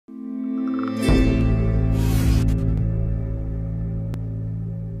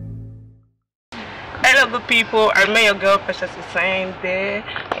good people? I met your girl Precious Sign there.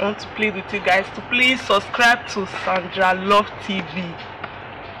 I want to plead with you guys to please subscribe to Sandra Love TV.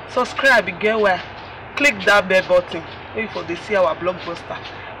 Subscribe, get where? Click that bell button if they see our blockbuster.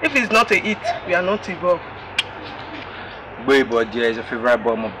 If it's not a hit, we are not involved. Boy, but there is a favorite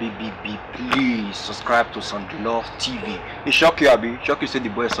bomb of BBB. Please subscribe to Sandra Love TV. It shock you, Abi. Shock you, say the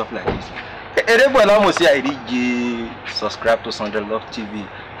boy stuff like this. Everyone almost say I did subscribe to Sandra Love TV.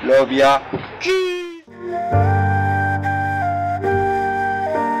 Love ya.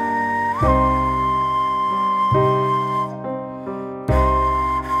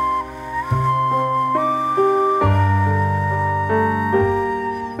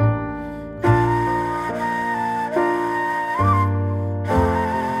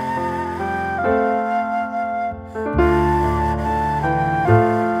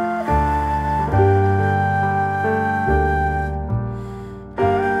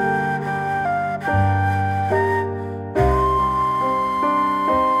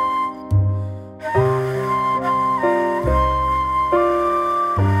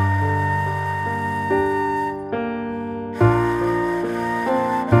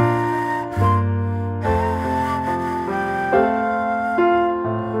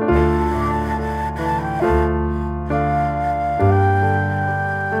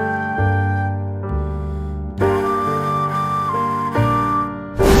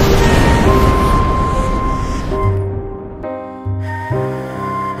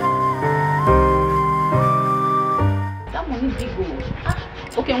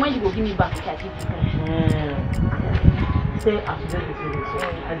 Okay, when you go give me back, I give you. Say after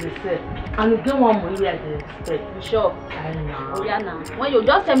I just said, and you get one money I just said. Sure. I know. Oh yeah, now. When you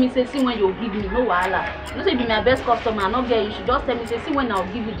just tell me, say, see when you give me, no wahala. You say be my best customer, not get you should just tell me, say, see when I'll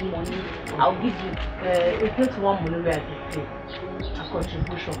give you the money, I'll give you. It takes one money I just say a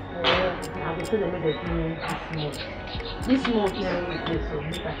contribution. I will tell them that give me this month.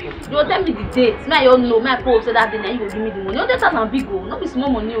 You will tell me the date. Me I don't know. My post say that then you will give me the money. You don't tell me big go, not be small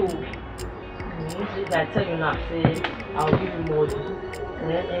money. Oh. I tell you now, say I'll give you more.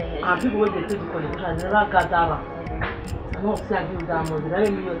 And people when they take the contribution, they never gather. I'm not saying I give you that money. Let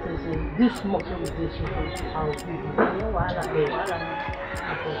me hear you say this month with this I'll give you.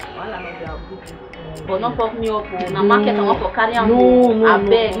 But not fuck me up. Now market I want for carry on. I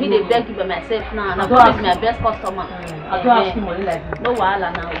beg me they beg you by myself now. And I'm my best customer. I don't ask you money like this. No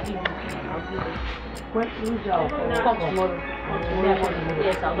wahala now. I'll give you. When you come tomorrow.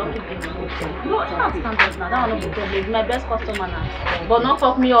 Yes, I'll not keep it. No, it's not standard now. That one not be problem. My best customer now. But not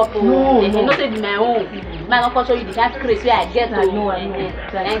fuck me up. No, if you not say be my own. My not show you the kind of crazy I get. I know.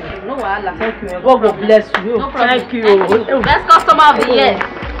 Thank you. No wahala. Thank you. God will bless you. No problem. Thank you. Best customer of the year.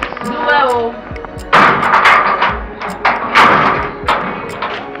 Do well.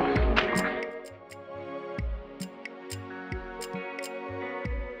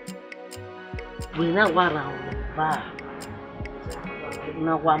 We na wara ba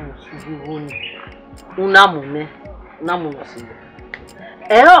na wa musubi woni una mune na munosi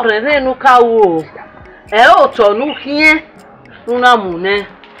e orere nu kawo e oto nu hie una mune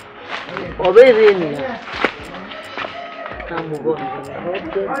obere ni na mugo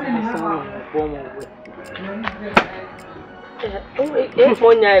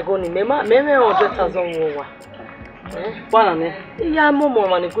onya ego ni meme 100,000 wa bana ne ya momo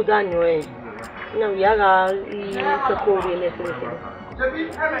ma ni kudanyo não yaga e socorrer nesse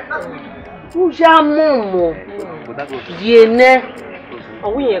o já momo yene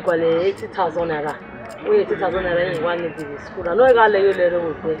o yin ko le 80,000 naira o 80,000 naira yin wa ni di school na no ga le yo le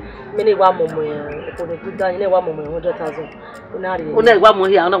ro pe me ni wa momo yen ko ni tuda ni wa momo 100,000 una ri o na wa mo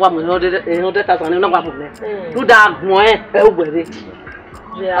ya na wa mo 100,000 ni na wa mo le du da gbon e ogbere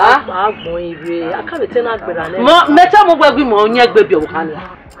Agbon ibe akabete na gbera le mo meta mo gbegbi mo yen gbe bi o kan ni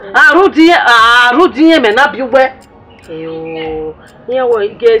arudin me na biwe eyo yen wo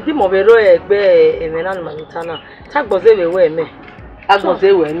ge di mo bero egbe eme na manitana Agbonze we me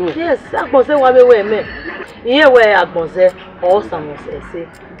Agbonze we nu yes Agbonze wa we me yen we Agbonze o samo se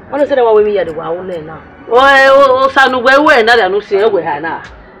wọ́n say wa we mi ya de wa wo na o sanu we na da nu se we ha na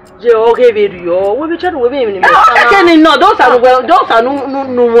je o ke be rio we be chanu we be mi ni ke ni no do sanu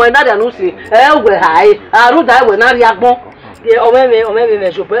nu we na da nu se we ha aruda we na ri agbon ọmọ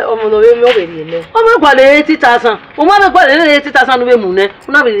me so pe ọmọ no we mi o be ri ne ọmọ gba le 80,000 ọmọ be gba le 80,000 no be mu ne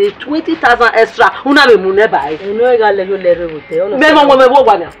una be 20,000 extra una be mu ne bai eno ga le yo le re wote ona me mo wo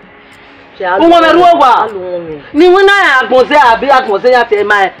gba na o mo me ru wa ni wona Agbonze abi Agbonze ya te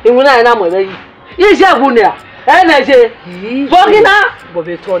mai iwuna na mo be yi ise wu ne a na se bogina bo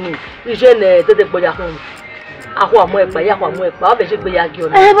be toni ise ne tete gboja fun Akwa mo epa ya kwa mo epa o be se gbe ya gi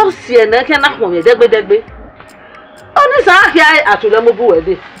ona. Eh bo si ene ke na ko mi degbe. Oni sa akia atule mo bu we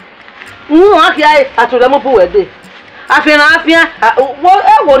de. Akia atule mo bu we de. Afia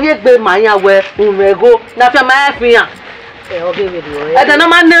wo ri egbe manya we unrego na afia ma afia. Oge we do. Ede na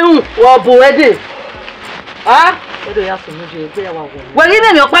ma nehu wo bu we de. Ah, Edo ya so meje egbe ya wa wo. we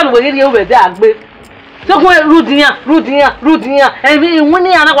ri me opa mi we ri we de agbe. So ko rudian ebi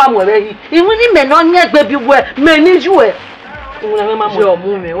iwuni ana kwa mo re yi. Iwuni me no nye egbe bi we me ni ju e. Iwuni me ma mo. Je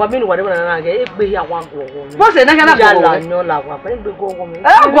omu mi wa mi ni wa de na ge egbe ya wa go wo. Bo se na ke na Ja go. la nyo la wa pa egbe go wo mi.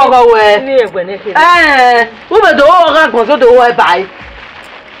 Go we. Ni egbe ne ke. U be do o ga gon so do we bai.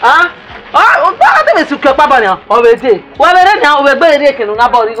 Ah? O ba de me su ke pa ba ni o be de. Wa be re ni o be gbe re ke no na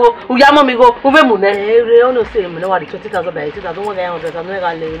bo ri go. U ya mo mi go. U be mu ne. Ere ono se mi ne wa de 20,000 by 20,000 wa ga 100,000 no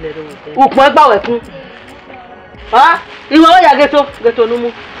ga le do wo. U pon gba we kun. Ah? Iwo o ya geto nu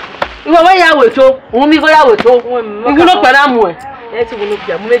mu. Iwo we ya we to. Un mi go ya we to. Iwu lo pe na mu e. E ti wo no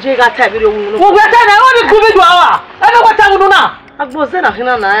bia mo meje ga ta bi re wo no. U be ta na o ni ku bi do awa. E be ko ta nu na. Agbonze na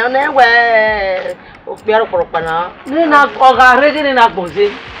hina na na we o pe aro poropa na. Ni na oga ready ni na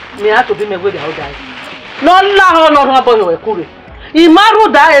Agbonze. Mi a to bi me we da o dai. No la ho no ro bo we kure.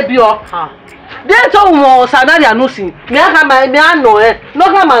 Imaru da ebi o. Ha. De to mo sanari anusi. Mi aka ma mi ano e. No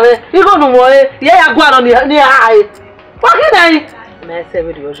ka ma me. Igo nu mo e. Ye ya gwa no ni ai. Wa ki nai. Me se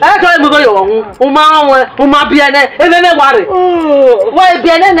we do. E to mi go yo ohun. O ma won, o ma bi ene. E me me ware. Wa e bi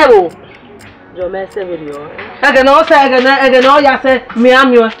ene ne wo. Jo me se we do. Ege no ya se mi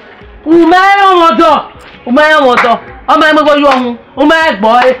amio. Ume omodo. O ma me go yo ohun. O ma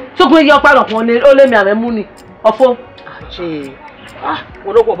egbo e. So kun yo pa lopon ni o le mi ame mu ni. Ofo. Achi.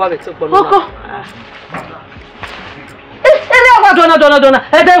 Mo lo ko ba be ti po lo Oko. na. Ele agba dona.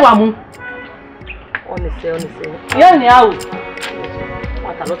 E de wa mu. Oni se. Ye ni awu.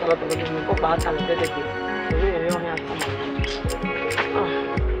 Wa ta lo mo ko ba ta le de de. Ere yo ya ta ma.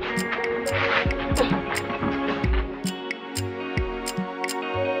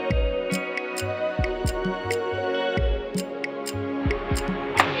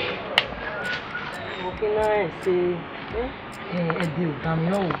 Ede o dami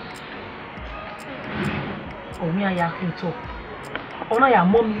o. Omi aya kinto. Ona ya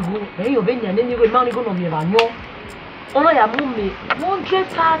mommy go. E yo be nyan ni go ma ni go no mi ba nyo. Ona ya mommy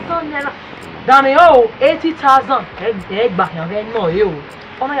 100,000 naira. Dami o 80,000. E gba yan re no e o.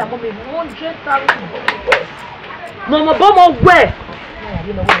 Ona ya mommy 100,000. No mo bo mo we. Na ya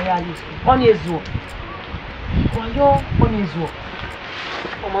bi no we ya yi. Oni ezu. Oni ezu.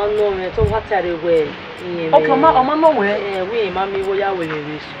 Ọmọ no me to wa tare we. Okay, ọmọ no we. We mami wo ya we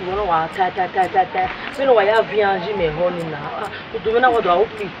we school no wa ta. Me no wa ya vianji me ho ni na. O do me na wo do a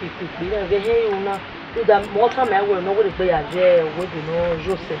pi. Na ge he una. Do da mo ta me we no wo de pe ya je wo do no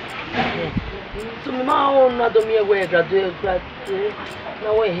Jose. So me ma o na do me we graduate.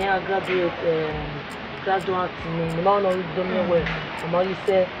 Na we he graduate graduate me ma no do me we. Ma you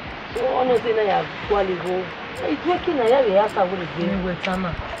say so ono say na ya kwali go. It's working na ya we ya sa wo de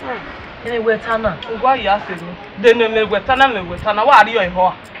Wetana. Ene wetana. Ngwa ya se ni. De ne me wetana wa ri yo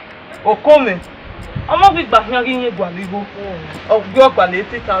iho. Okome. Omo bi gba yan yin gwaligo. Ogbe ogbale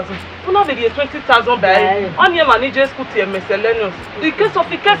 80,000. Una be 20,000 by. On your manager school to miscellaneous. In case of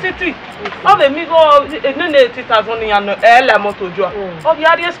scarcity. O be mi go ene 80,000 ni an ele moto jo. O bi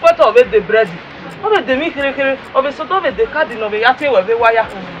ari export of the bread. O be de mi kere o be so do be de card no be ya tin we be wire.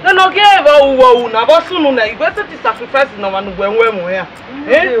 No ge wo na bo sunu na igwe to sacrifice no manu gwe mu ya.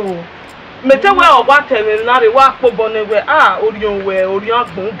 Mete we ogba teme na re wa pobo ne we ori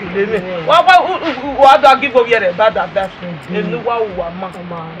agbon gele me wa do give over here bad that enu wa ma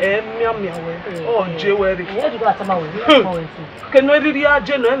mia we o je we ri e du ga ta ma we ke no riri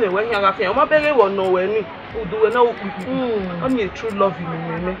aje no eme we yan afian o ma bere wo no we ni udu we na wo pipi only a true love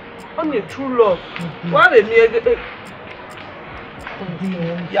in me only a true love wa be mi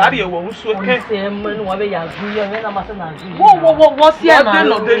yari ewo nso ke se menu wa be ya gu yo me na ma se na gu wo si e na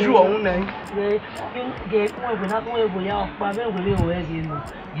no deju ohun na ge ko be na ko e bo ya pa be we le o e ge no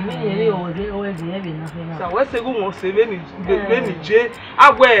mi ere o e ge e be na fe na sa we se gu won se be ni je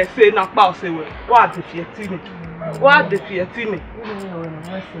agbo e se na pa o se we wa de fi eti mi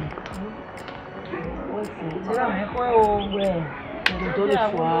Será me ko o we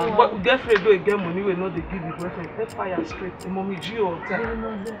girlfriend do get money we no dey give you girlfriend take fire straight mommy ji o ta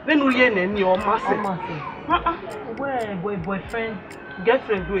nenu ye na ni o ma se boyfriend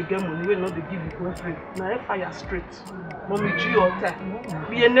girlfriend do get money wey no dey give you boyfriend. Na fire straight. Mommy G hotel.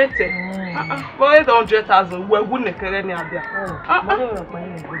 Be a nete. Boy 100,000 we go nekere ni abia.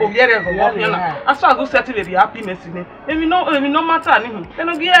 O yere go work na. As far as go settle the happiness in it. Emi no matter ni hu. E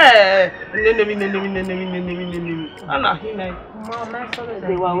no be nemi. Ana hina.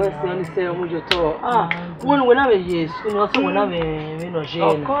 They were west only say omujo to. When I was yes, also when I no gene.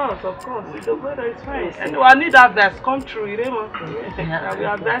 Of course. The weather is fine. And I need that vest come true, you know. I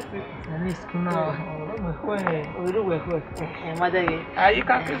will advise you. You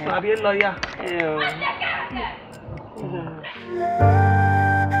can kiss my be a lawyer.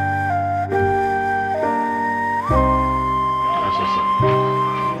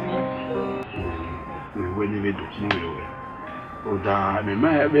 When you do Oda me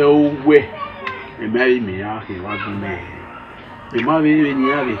ma be owe me marry me ahi wa do me me ma be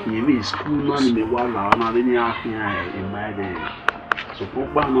ni ahi me school no ni me wa la na be ni ahi ai e ma de so po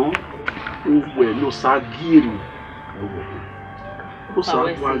gba no owe no sa giru o sa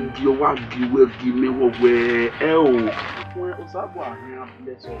wa di we gi me wo we e o sa bo ahi a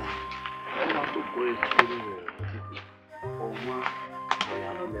bless o ma to ko e o ma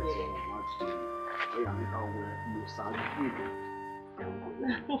ya bless o ma ti o ya me ka we no sa giru.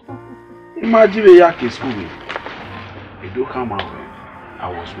 Imagine yake school. It do come out. I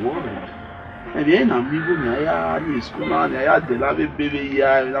was worried. And then amigo me aya ni school na aya de la baby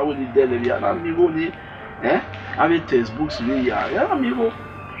ya na wo ni de le ya na amigo ni have textbooks ni ya amigo.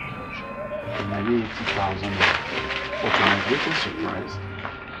 And I need 2,000. But to my greatest surprise,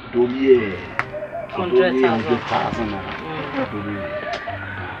 Dolly 100,000 naira.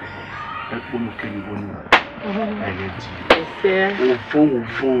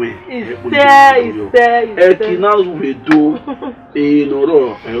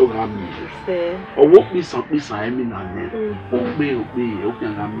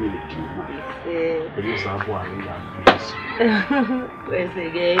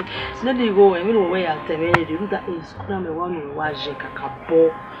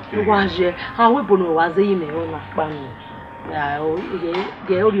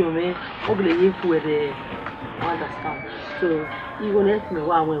 Understand. So you gonna let me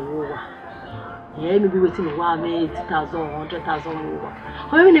one over. Yeah, maybe waiting me 80,000, 100,000 over.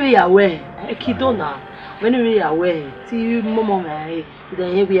 How many we aware? I kiddo now. When we aware, see mama me.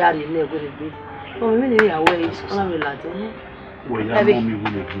 Then here we are in there with it. How many we aware is all we lad. Well, yeah, mommy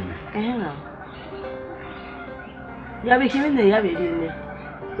will give me. Yeah, we came in there. Yeah, we didn't.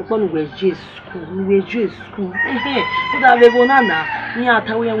 The one we school. But I will not. Yeah,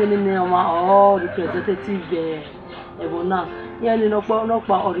 tell you when they are representative. Ebona, yeah, no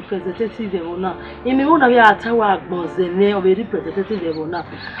or representative. Ebona. You may want to be a tower Agbonze or be representative. Ebona.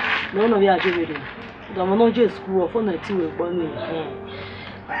 None of you are doing. The monogy school for 2 weeks.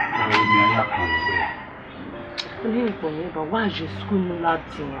 But why is your school not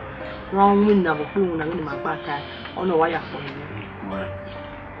wrong window of food and my back? On the wire for me.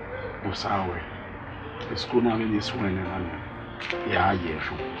 The school now in this one. Yeah,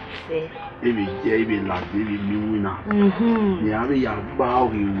 maybe like maybe Muna. Yeah, we are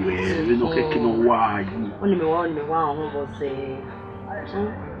bowing where we don't get no why. Only me one was say.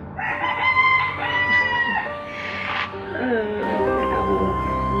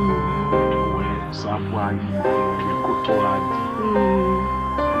 Somewhere you could told.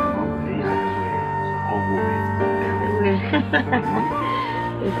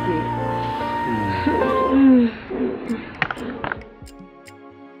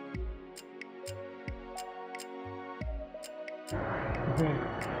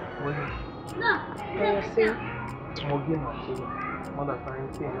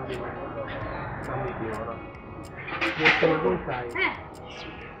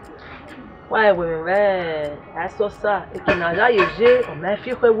 Why women wear? I saw sir. If you know that you say, or my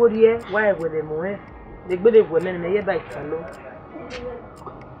few would ye, why would they move? The good women may buy fellow.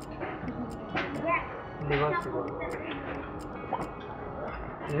 You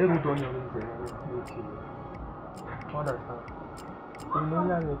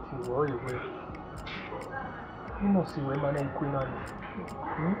know, see women and queen on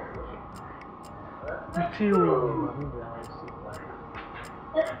you feel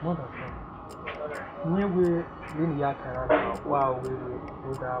motherfucker. Near we in Yakara, wow, we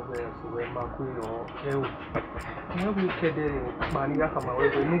would have my queen or hell. Near we can Maniakama, we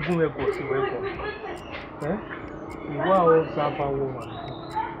no go see where you are Zapa woman.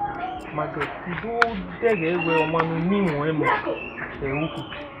 But you do dig where one mean women.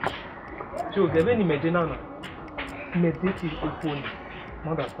 So, the very medicinal meditative open,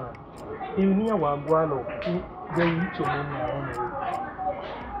 mother son. You near Wagualo, very rich of money.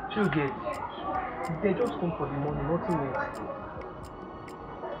 She'll get. They just come for the money, nothing else.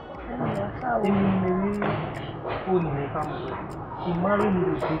 Maybe phone in the family. He married me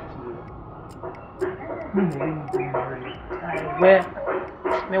to date you. Where?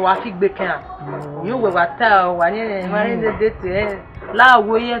 Me wa fi gbe kan. You we wa ta o wa ni marry the date eh. La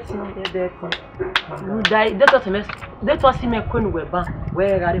wo yet ni date. You die they to see me kwenu we ban. We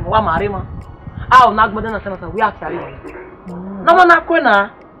gari wa mare ma. Ah o na Agbonze na sana we atari. No mo na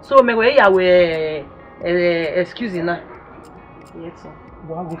kwena. So me we ya we excuse na. Yes.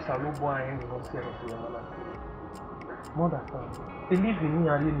 Boy go salon boy and go see the mother believe in me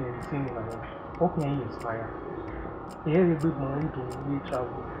and you know the like how can you inspire? Here a big money to really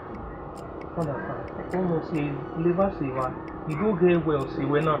travel. Understand? Almost say never say one. You do get well, say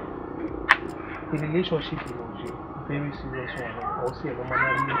when not the relationship is very serious one. Or say no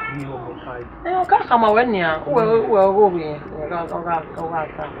man really over Eh, ka kama when ya. We go we.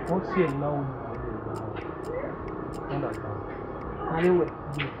 What say now? Understand?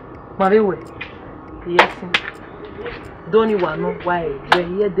 Mariwe. Yes. Doni wa no why we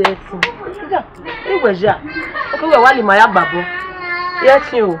here there sin. E ja. Okay we wali maya gbabo.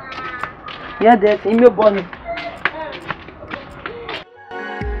 Yes o. Here there sin me born.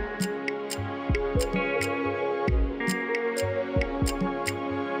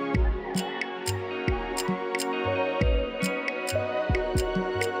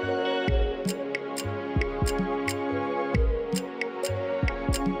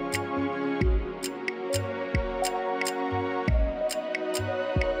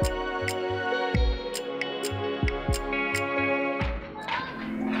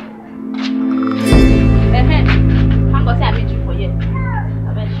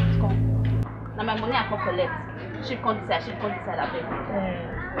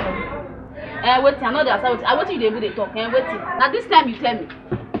 Waiting, I know they are I waiting you able to talk. Waiting. Now this time you tell me.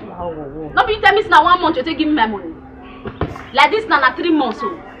 No, you tell me it's now 1 month you take give me my money. Like this now 3 months so.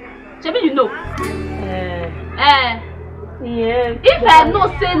 Maybe you know. Yeah. If I know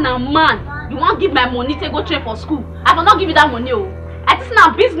say na man, you want give my money to go train for school. I will not give you that money. Oh. At this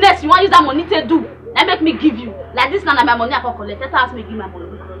now business you want use that money to do. Let make me give you. Like this now my money I can collect. Let us make give my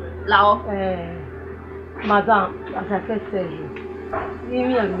money. Lao. Madam, as I first tell you.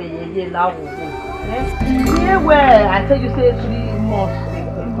 Even and me ye lawo. Yeah, where I tell you say 3 months.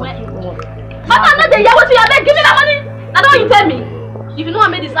 But I'm not the year what you have give me that money. That's what you tell me. If you know I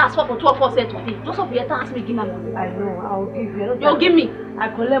made this ask for 2 or 4 cents today, just up here to ask me give my money. I know, I'll give you. You'll give me. I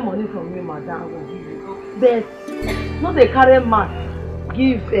collect money from you, madam. I will give you. But not the current man.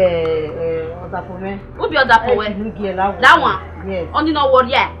 Give other for me. Who be other for where? That one. Yes. Only no word,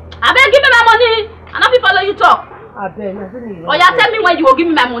 yeah. I better give me my money. And not people follow you talk. I bet. Oh, you tell me when you will give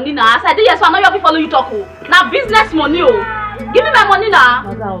me my money now. I said yes, so I know you people follow you talk. Now business money, oh. Give me my money now.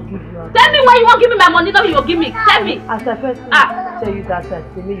 I'll give you. Tell me when you won't give me my money, then you will give me. Tell me. As I first tell you that I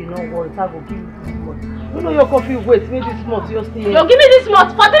say me you know what I will give you this month. You know your coffee weight, maybe this month you're still. You'll give me this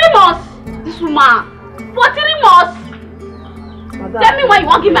month for 3 months. This woman. For 3 months. Madam, tell me when you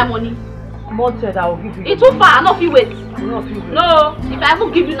won't give my money. Month I will give you. It's too far, I don't feel wait. No, if I ever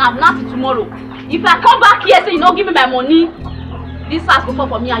give you now, not tomorrow. If I come back here say you don't give me my money, this house go fall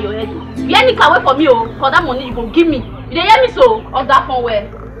for me and your head. If you any car wait for me, oh, for that money you go give me. You dey hear me so? Of that phone where?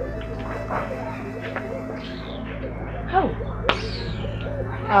 How?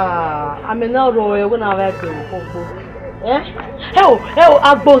 I'm now royal when I have to. Hell,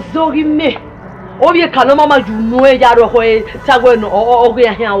 Agbonze me. Oh, you can't mama you know a yard of way, Sagwen or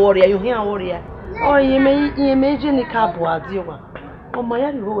here warrior, you hear warrior. Oh, you may imagine the cardboard, you want. Oh, my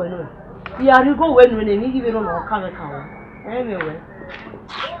head go anyway. Yeah, you go when you need even on our camera cover. Anyway.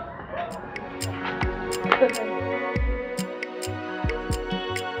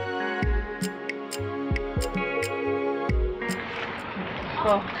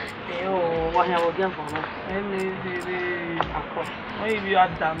 What have we done for her? Maybe I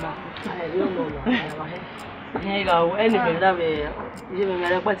damn. I don't know. Here you go. Anyway, that way, you may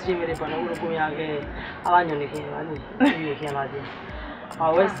have what you made for a little bit. I want you to hear. I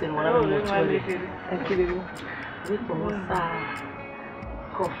was saying, what I'm going to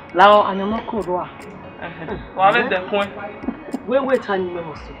Lao and I'm not cold. What is the point? Wait, time you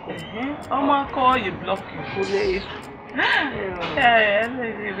must. I'm going to call you, block you. Yeah,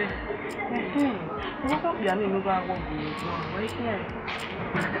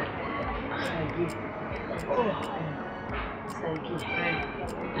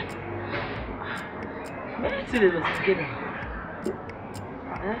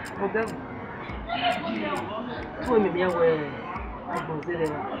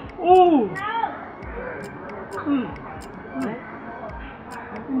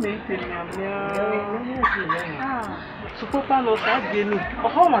 Suppose no say Benin.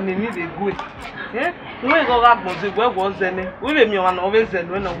 Oh man me dey go. Eh? We go Agbonze we go zene. We be me wan always zene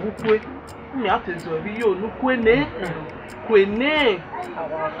we na gukwe. Me atezo bi yo nu kwene. Kwene.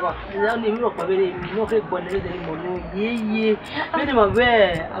 Awa. Ya ni mi ro pa bere mi no fe gbon le de mo no ye. Me dey ma be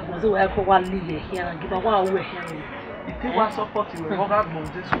Agbonze we ko wa live here na giba wa we here. If you support you, we have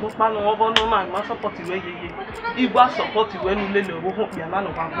Agbonze. Suppose pa no go no man, ma support you ye. If you support you when you le wo ho pia na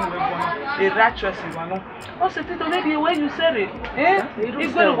no ba go we go na. E righteous you no. O se ti to maybe when you say it. Eh?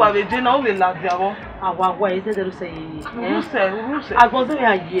 If go wa we dey na o we la dia wo. Awa is there to say. Who say? Agbonze we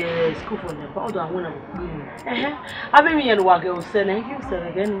are school for them. But I want to. Abi mi yen wa ge o se na, you say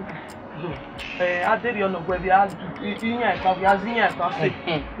again. Aderi ono gwe bia inya e ka bia zinya e ba se.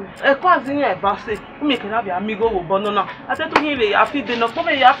 E kwa zinya e ba se. Mi ke na bia amigo wo bono na. Atetu hin le afide no, ko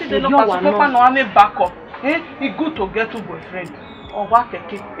be ya afide no pass papa no ame back up. It good to get two boyfriend. Or wa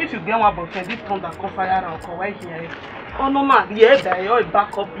keke. If you get one boyfriend, this thunder come fire and come why here. Oh no man, yeah, that your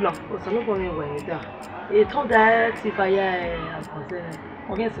back up plan. O so no go me we da. E to that if I Agbonze.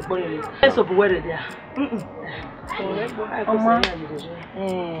 O gen se bore le. E so buwe de dia. Oma.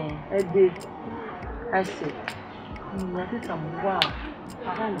 Ede. I see. Na ti samuwa.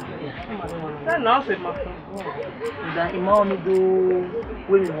 That now say my friend. Da ima onu do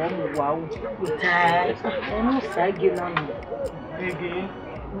we mi mo mo wa o. Tai. Onu sa ge na no. Again.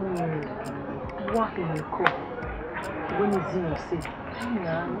 Wa ke ni ko. When is in say?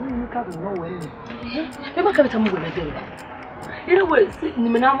 Na, ni ka do no when. E ma ka beta mu go na gele. You know ni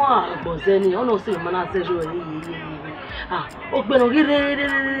me na mo Agbonze ni, o no say me na say jo yi. Ah, o gbe no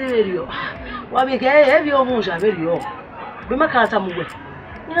ri o. Wa be ke e bi o mu ja be ri o. Be ma ka ta mu we.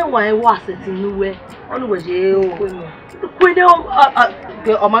 You know why wa set nu we. O no we je o. Kwe ne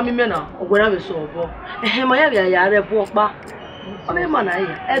o ma mi me na, o gwe na be so obo. Ma ya bia ya re bu opa. O me ma na yi.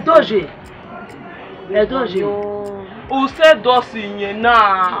 E doje. O se dosi yen na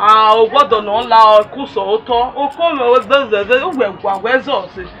o gbodo no la ku so oto o ko me o gbeze o we gwa we zo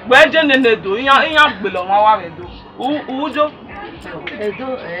se gbe je nene do yan gbe lo wa we do ujo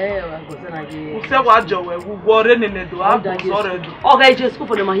Agbonze na je o se wa jo we gwo re nene do a go so re do o ga je school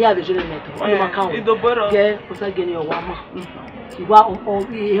for the mahia be je nene do o ma kan do boro ge o sa ge ni o wa ma iwa o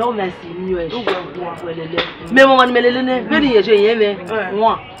e o na si ni o e welele me mo ni melele ne be ni ye je yen me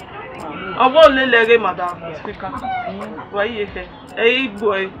won Owo lelere madam speaker. Wa yi fe.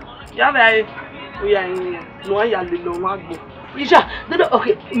 Igbo ya ba yi o ya yin no ya le lo wa gbo. Isha, no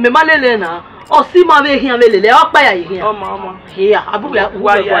okay, me ma lele na. O si ma be hian lele, o pa ya hian. Omo. Hiya, abu ya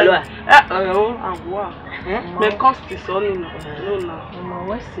wa ya lo. Agwa. Me cost so ni no na. Omo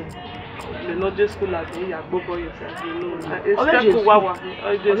we se. Le no je school la be ya gbobo yo se no na. Expect wa wa.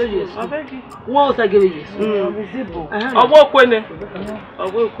 Obegi. Won o sa gebe Yesu. Visible. Owo kwene.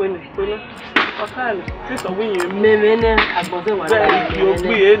 Okale. Ti so wi yin me ne Agbonze wa la. Yo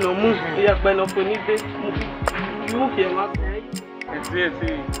gbe e no mu. Ya pe no fo ni de. Mu ke ma.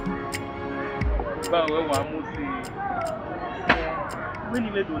 Esi. Ba we wa mu si. We ni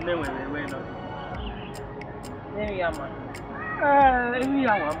we do ne we na. Ne ya ma. Emi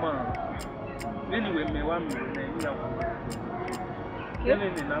ya wa ma. Anyway, me wa mi na emi ya wa. Kele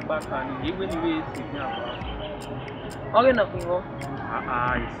ni na ba ka ni ewe ni we si ni aba. Oge na kuwo.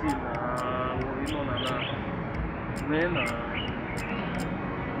 Isi na wo ino na. Me na.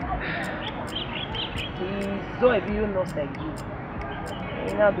 Zo e bi you no say you.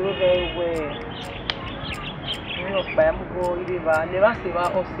 Ina do very well. Ni pa mu go ire ba, le ba se ba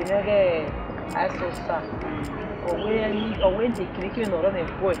o se nege asosa. Owe nte kiriki no ro ne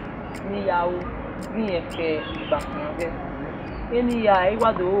boy. Ni ya o ni e fe ba kan be. Eni ya e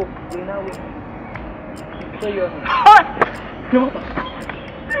wa do we na we. So yo ni.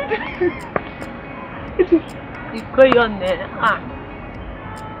 Iko yo ne.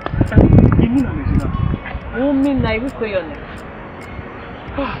 Imi na me na. O mi na iko yo ne.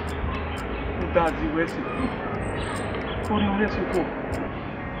 Dazi wesi. Ori ore soko.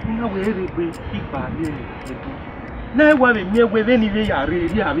 Ina we re gbe ipa ni edu. Na e wa me mi egbe be ni we ya re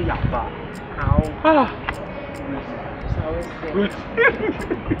ri abi ya pa. Wait.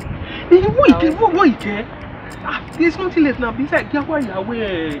 What ike? There's nothing left now. Besides, get why you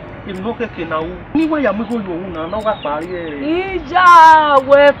away in no keke now. Ni why you go your own now ga pari e. Ija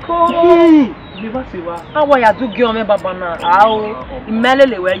we ko. Never say wa. Awo ya du gi o me baba na.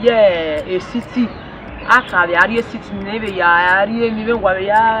 Imelele we ye a city. Aka bi ari city na be ya ari mi be wa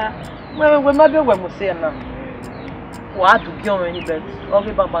ya. We ma be we mo say na. Wa du gi o me ni bet. O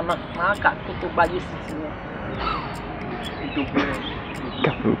be baba na. Aka to gba ye city na.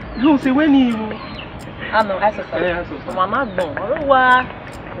 You say when you Ah no, I said. Mama not born. Wa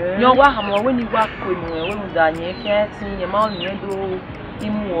nyo wa ha mo we ni wa ko ni we mu da nye ke tin ye ma ni do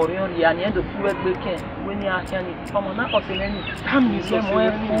imu ori ori ani do fu egbe ken we ni akia ni omo na ko se leni tam ni so mo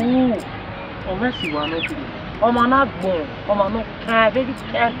e fu o mesi wa no ti omo na gbon omo no ka very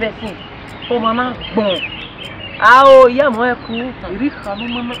care person omo na gbon a o ya mo e ku iri ka no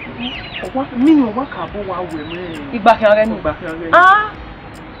mama o wa mi ni o wa ka bo wa we me igba kan re ni ah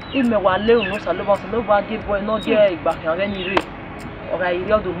ime wa le unu sa lo ba give boy no je igba kan re ni re ora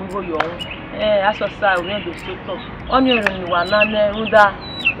iri odo mu go yo aso sa ori do so to oni ore ni wa na na nda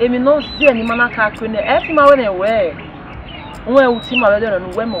emi no si eni mana ka ku ne e ti ma we ne we won e uti ma we de no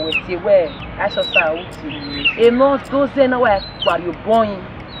we mo we ti we aso sa uti e no do ze na wa pari o boyin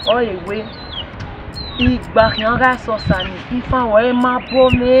o ewe igba kan ra so sa ni ifan wo e ma bo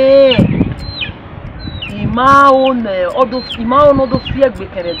me ima one odo fi egbe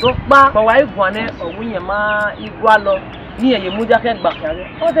kere do pa ko wa igun ne ohun yen ma igwa lo ni eye mu jake gba kare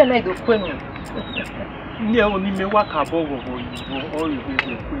o de na ido kwenu ni e oni me wa ka bo wo o ri be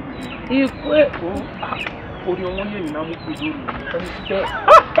pe ikwe ori won ye ni na mu pe lori oni pe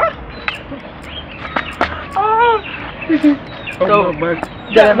so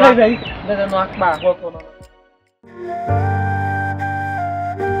de no apa ko to na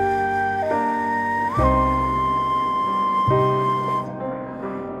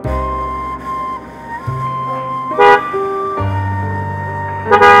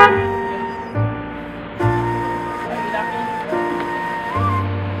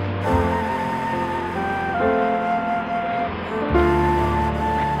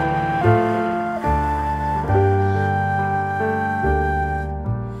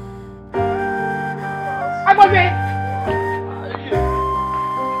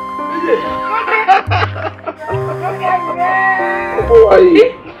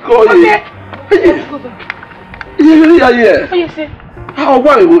How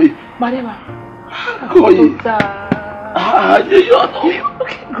why we? Madema. How are you?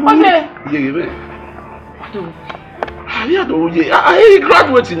 I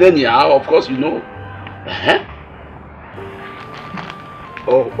graduated anyhow, of course, you know.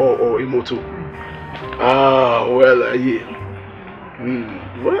 Oh, Imoto. Ah, well, yeah.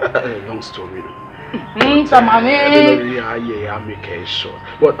 Well, long story. Yeah, I'm making sure.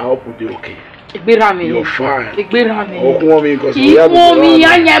 But I hope you'll be okay. You're fine. Okay. I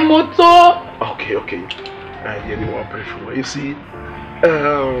want to pray for you. You see,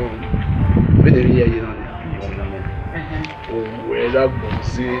 when you're here, where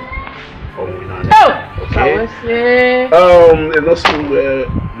Agbonze okay. And also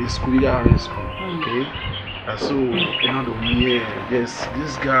the school in school. Okay. And so yes,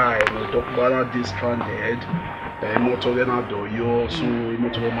 this guy, talk about this stranded. Motor Renado, you so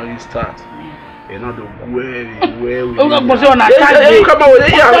motor money start. Another where we come on,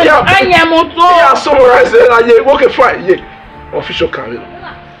 yeah. Summarize it. Okay, fine. Yeah, official car.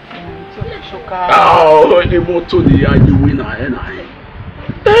 Oh, the motor, the winner, and I.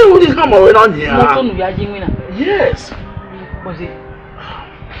 Hey, what is come on here? Motor, the winner. Yes. Was it?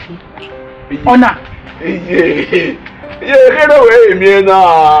 Honor. Yeah, get away, me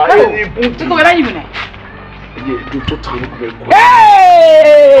now. Hey!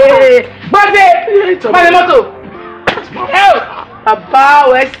 Bade moto! Hey! Papa,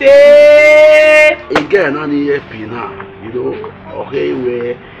 we say again, I need a pin now, you know. Okay,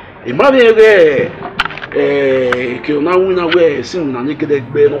 we imagine kill now win away, sing na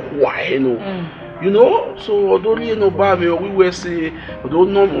naked bed of why, you know. So, don't you know, Bobby, we were say,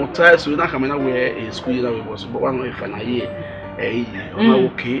 don't know more ties, so we're not coming away in school. That was one if I hear,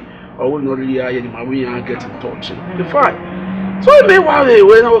 okay. I will not really get in touch. Fine. So I may worry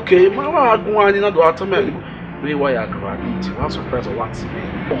when okay, my going in a automatic. May why I graduate. What's the price of what's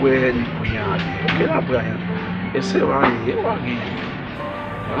when we are okay, Brian. It's a right here. I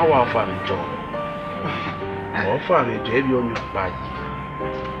want to find a job. I want to find a job on your body.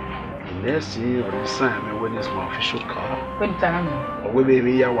 Next year, the same when it's my official car. When time? Or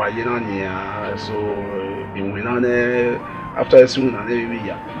maybe I was in so in winner after soon and every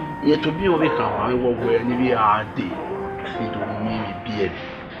year. Yet to be on the car, I will wear any day. It will mean be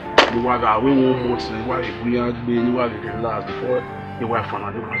you are going most and why we are being the last before you were for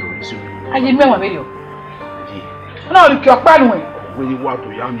another one. I didn't remember video. No, the clock when you want to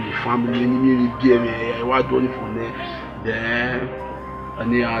young family, and give me a white one for then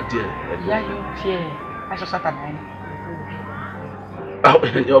and they are there. I saw Saturday. Oh,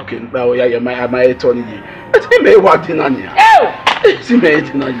 okay, now I might tell you. I may want in on you. Oh, she made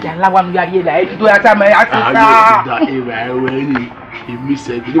it on you. I one we are here. Do that. If we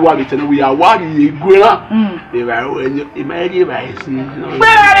said we want to we are one year grown. If I imagine I see. Don't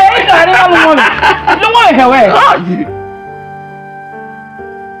want to away.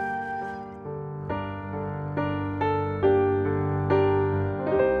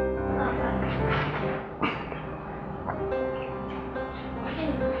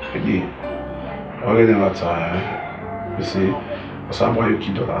 Again, already not you see, some boy you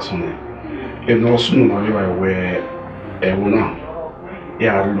keep that son. If no soon, where now,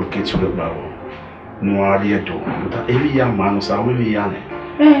 yeah, locate to the bow. No idea to every young man was our women young.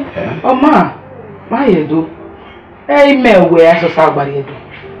 Oh, ma, my do. Hey, me, where I saw somebody do.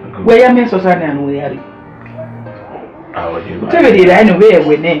 Where you mean, Susanna and we are. Tell me, I know where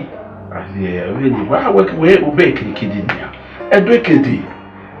we name. Yeah, really, why work where obey kidding ya? A breakedy.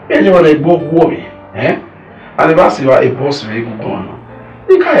 Anyone a book worry, eh? And if I see a boss very good one,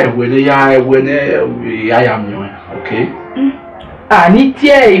 you can't when I am you, okay? I need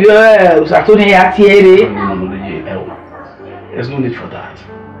tear, Saturday at Thierry. There's no need for that.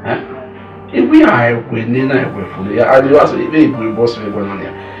 Eh? If we are winning, I will for the I was a very good boss.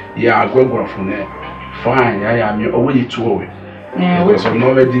 Yeah, I go from there. Fine, I am your only two. Because I'm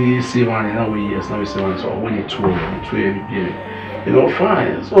already see one in our years, now we see one, so only two every year. You know,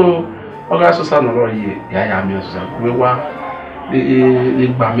 fine. So, I also said, no, yeah, I am your son. We were the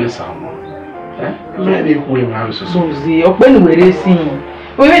Bamesa. Maybe we have so the open way seen.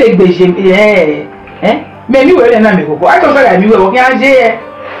 We made a vision, eh? Maybe we're an amigo. I thought I knew what I did.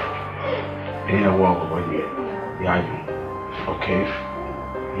 Yeah, well, yeah, okay,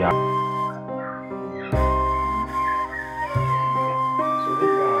 yeah.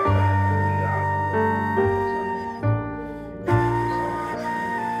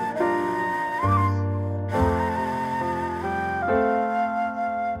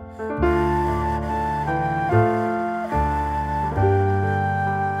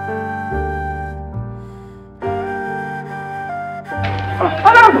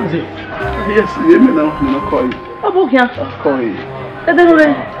 Yes, you may now call you. Oh, yeah. Call you.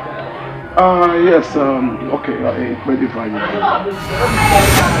 Yes, okay, ready for you.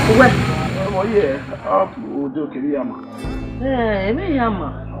 Where? Oh, yeah, up to Kiriama. Eh, me yama.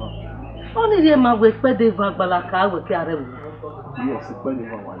 Only the man with Pedro Balaka with Carol. Yes,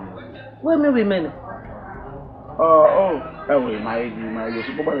 Pedro. Where may we men? Oh, my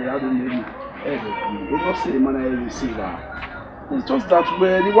supervisor, I don't know. It's not saying man I receive that. It's just that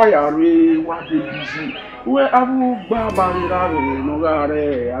where the wire what they busy. Where Abu Baba no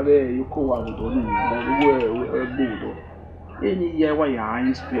you call out any year why I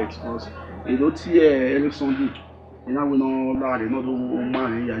inspect us. You don't see Sunday. And I will know that not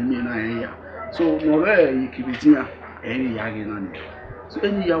money and me here. So no you keep it here any again. So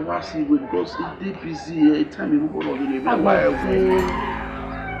any year was because it's busy time you go on the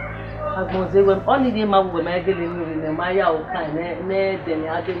Agbonze when only the man with my girl in the Maya or kind, then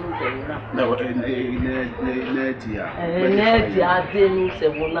I didn't no,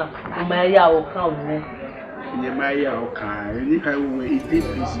 Maya or count. In the Maya or kind, anyhow, it did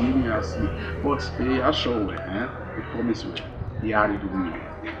busy in your sea, but I show it, promise me. Yeah, do me.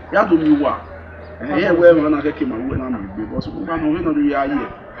 Yeah, do me what? Yeah, well, when I came out when I'm because we don't know the idea.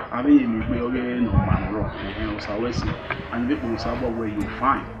 I mean, we will get no man rock, and so I see, and people say where you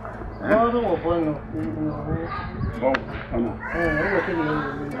find. Oh, no.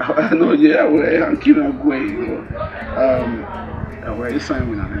 No, yeah, well, I'm keeping away. Where is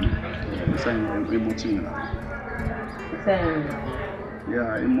Simon? Simon, emoting.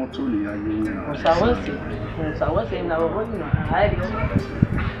 Yeah, immortally, I know. So I was saying, now, what you know, I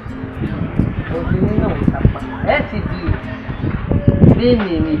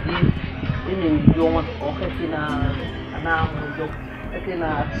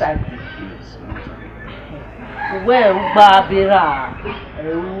well, Barbara,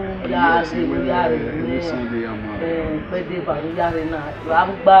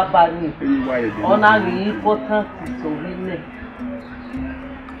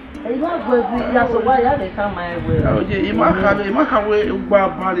 You might come my way. Oh, yeah, you might have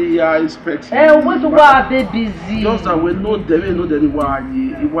inspect. What do I be busy? Just that we know them, know that why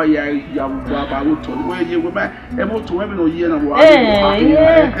you were able to have no year and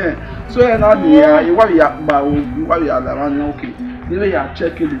so, and you worry about what you are okay. You are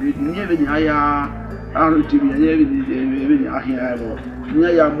checking the even higher. I'm to be even here.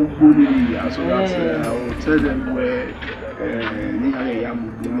 So that's I will tell them where.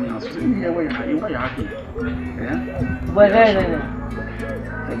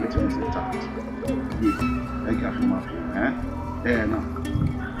 Everything is intact. I got from up here. No.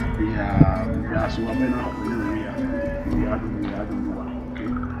 Yeah, so I'm not we are doing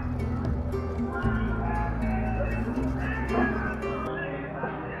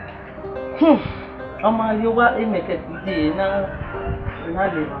Ama yoga emeke today na le ba.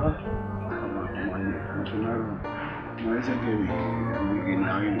 No, it's okay.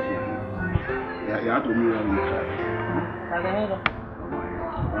 Ya to me when you try. Agamero.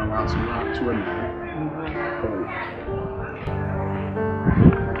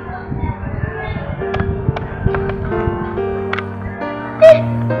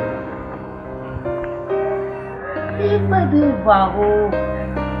 Ipade vaho.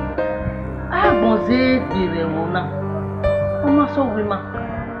 Agbonze dire wona. Oma so wima.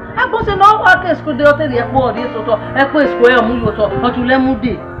 Agbonze no wa ke school de hotel e po ri so to e po school e mu yo to o tu le mu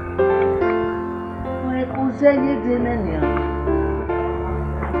de. O e ko ze ye de na ni.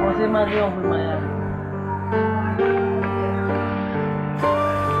 O ze ma ri o wima ya.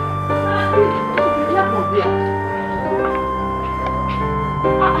 Ya mo bi.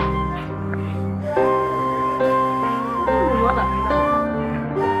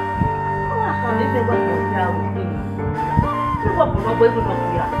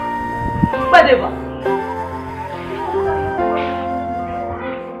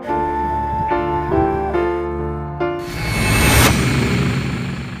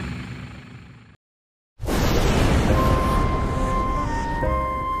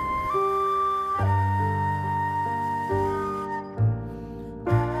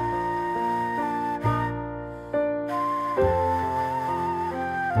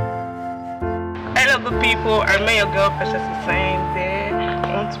 Hello people, I'm your girl Precious Sandra. I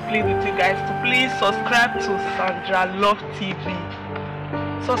want to plead with you guys to please subscribe to Sandra Love TV.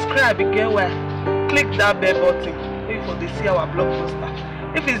 Subscribe, get where? Click that bell button if they see our blog poster.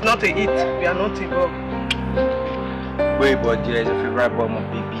 If it's not a hit, we are not involved. Wait, but there is a favorite bomb of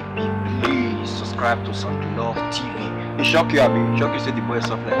BBB. Please subscribe to Sandra Love TV. It shock you, Abi. Shock you, say the boy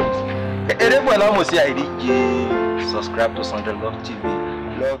stuff like this. Subscribe to Sandra Love TV.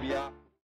 Love ya.